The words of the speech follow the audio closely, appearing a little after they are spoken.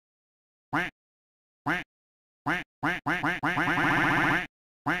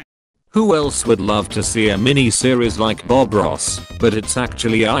Who else would love to see a mini-series like Bob Ross, but it's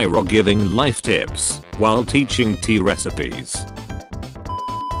actually Iro giving life tips while teaching tea recipes?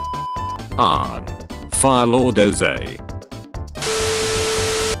 Fire Lord Jose.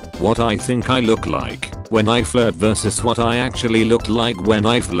 What I think I look like when I flirt versus what I actually look like when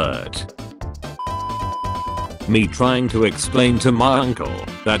I flirt. Me trying to explain to my uncle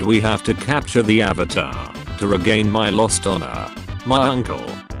that we have to capture the avatar to regain my lost honor. My uncle.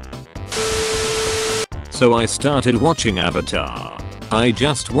 So I started watching Avatar. I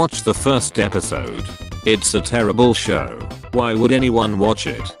just watched the first episode. It's a terrible show. Why would anyone watch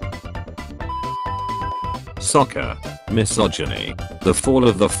it? Soccer. Misogyny. The fall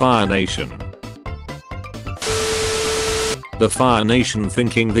of the Fire Nation. The Fire Nation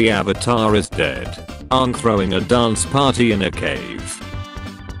thinking the Avatar is dead. Aren't throwing a dance party in a cave.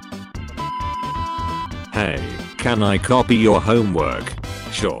 Hey, can I copy your homework?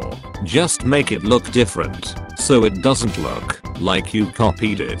 Sure. Just make it look different, so it doesn't look like you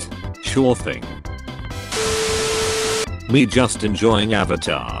copied it. Sure thing. Me just enjoying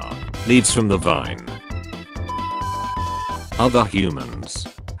Avatar. Leads from the Vine. Other humans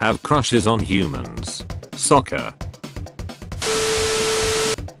have crushes on humans. Soccer.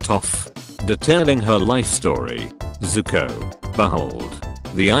 Toph. Detailing her life story. Zuko. Behold.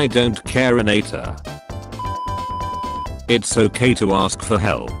 The I don't care-inator. It's okay to ask for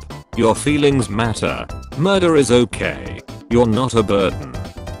help. Your feelings matter. Murder is okay. You're not a burden.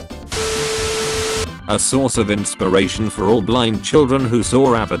 A source of inspiration for all blind children who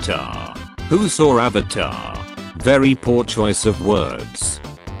saw Avatar. Who saw Avatar? Very poor choice of words.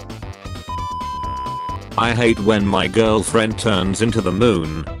 I hate when my girlfriend turns into the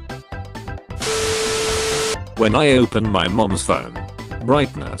moon. When I open my mom's phone.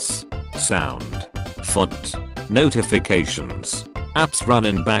 Brightness. Sound. Font. Notifications. Apps run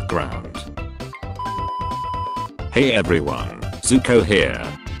in background. Hey everyone, Zuko here.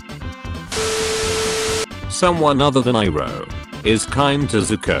 Someone other than Iroh is kind to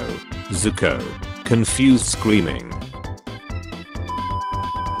Zuko. Zuko. Confused screaming.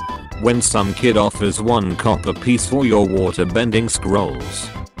 When some kid offers 1 copper piece for your water-bending scrolls.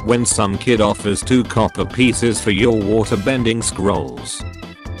 When some kid offers 2 copper pieces for your water-bending scrolls.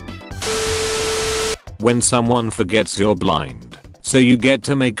 When someone forgets you're blind, so you get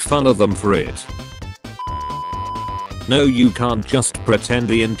to make fun of them for it. No, you can't just pretend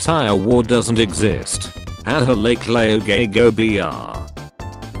the entire war doesn't exist. Ahalake Leo Gay Go BR.